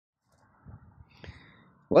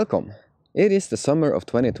Welcome! It is the summer of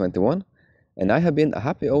 2021 and I have been a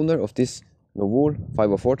happy owner of this Lovol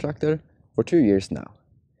 504 tractor for 2 years now.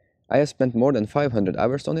 I have spent more than 500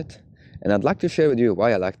 hours on it and I'd like to share with you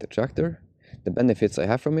why I like the tractor, the benefits I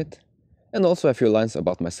have from it, and also a few lines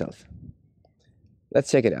about myself. Let's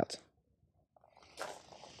check it out.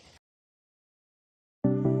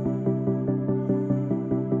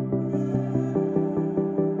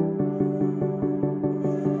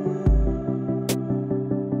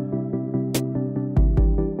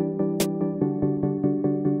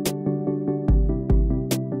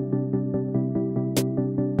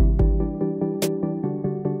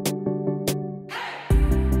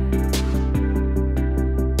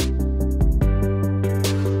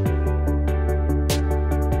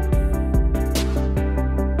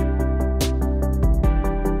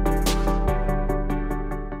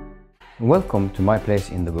 Welcome to my place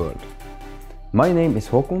in the world. My name is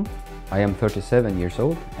Håkon, I am 37 years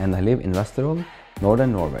old and I live in Vesterålen,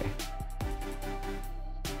 northern Norway.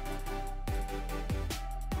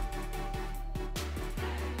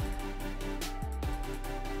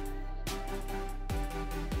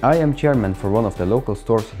 I am chairman for one of the local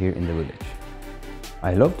stores here in the village.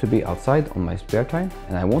 I love to be outside on my spare time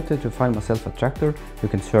and I wanted to find myself a tractor who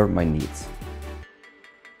can serve my needs.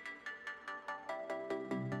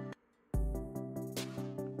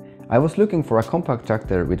 I was looking for a compact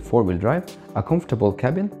tractor with 4-wheel drive, a comfortable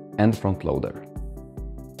cabin and front loader.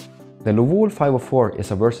 The Lovol 504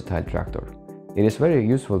 is a versatile tractor. It is very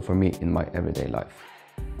useful for me in my everyday life.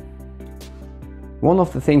 One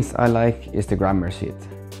of the things I like is the grabber seat.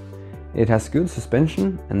 It has good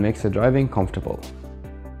suspension and makes the driving comfortable.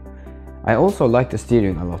 I also like the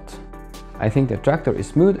steering a lot. I think the tractor is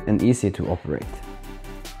smooth and easy to operate.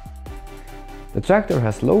 The tractor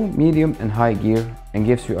has low, medium and high gear and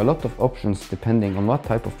gives you a lot of options depending on what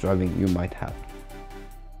type of driving you might have.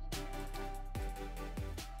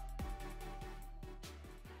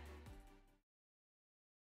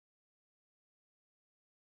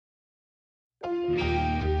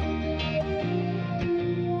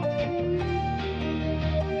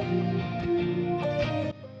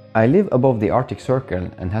 I live above the Arctic Circle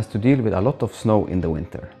and has to deal with a lot of snow in the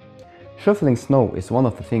winter. Shoveling snow is one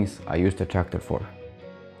of the things I use the tractor for.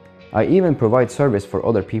 I even provide service for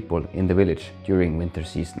other people in the village during winter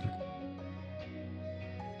season.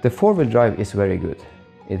 The 4-wheel drive is very good.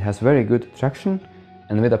 It has very good traction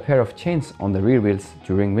and with a pair of chains on the rear wheels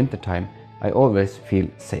during winter time, I always feel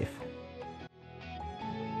safe.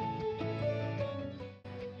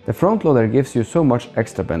 The front loader gives you so much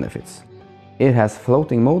extra benefits. It has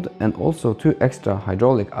floating mode and also 2 extra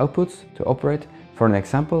hydraulic outputs to operate, for an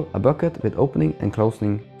example, a bucket with opening and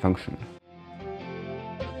closing function.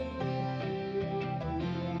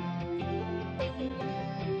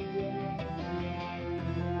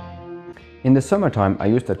 In the summertime I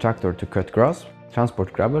use the tractor to cut grass,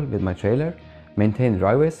 transport gravel with my trailer, maintain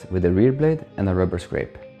driveways with a rear blade and a rubber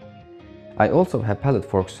scrape. I also have pallet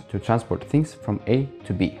forks to transport things from A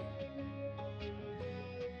to B.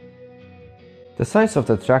 The size of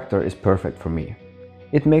the tractor is perfect for me.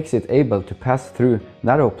 It makes it able to pass through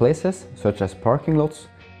narrow places such as parking lots,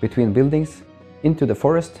 between buildings, into the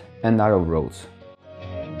forest and narrow roads.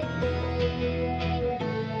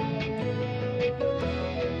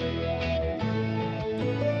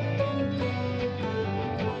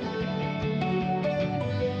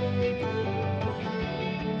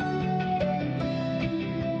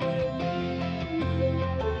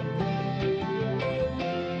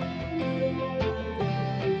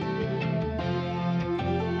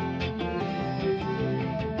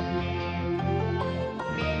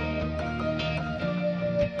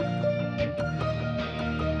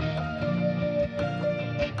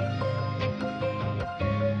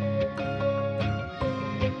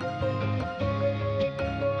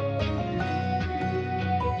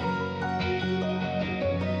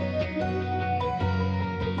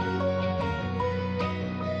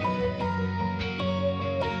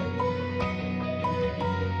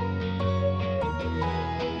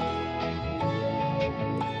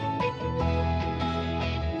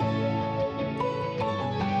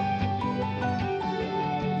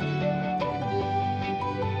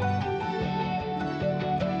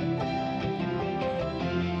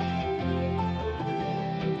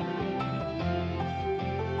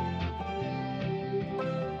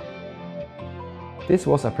 This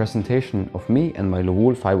was a presentation of me and my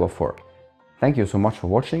Lovol 504. Thank you so much for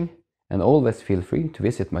watching and always feel free to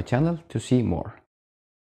visit my channel to see more.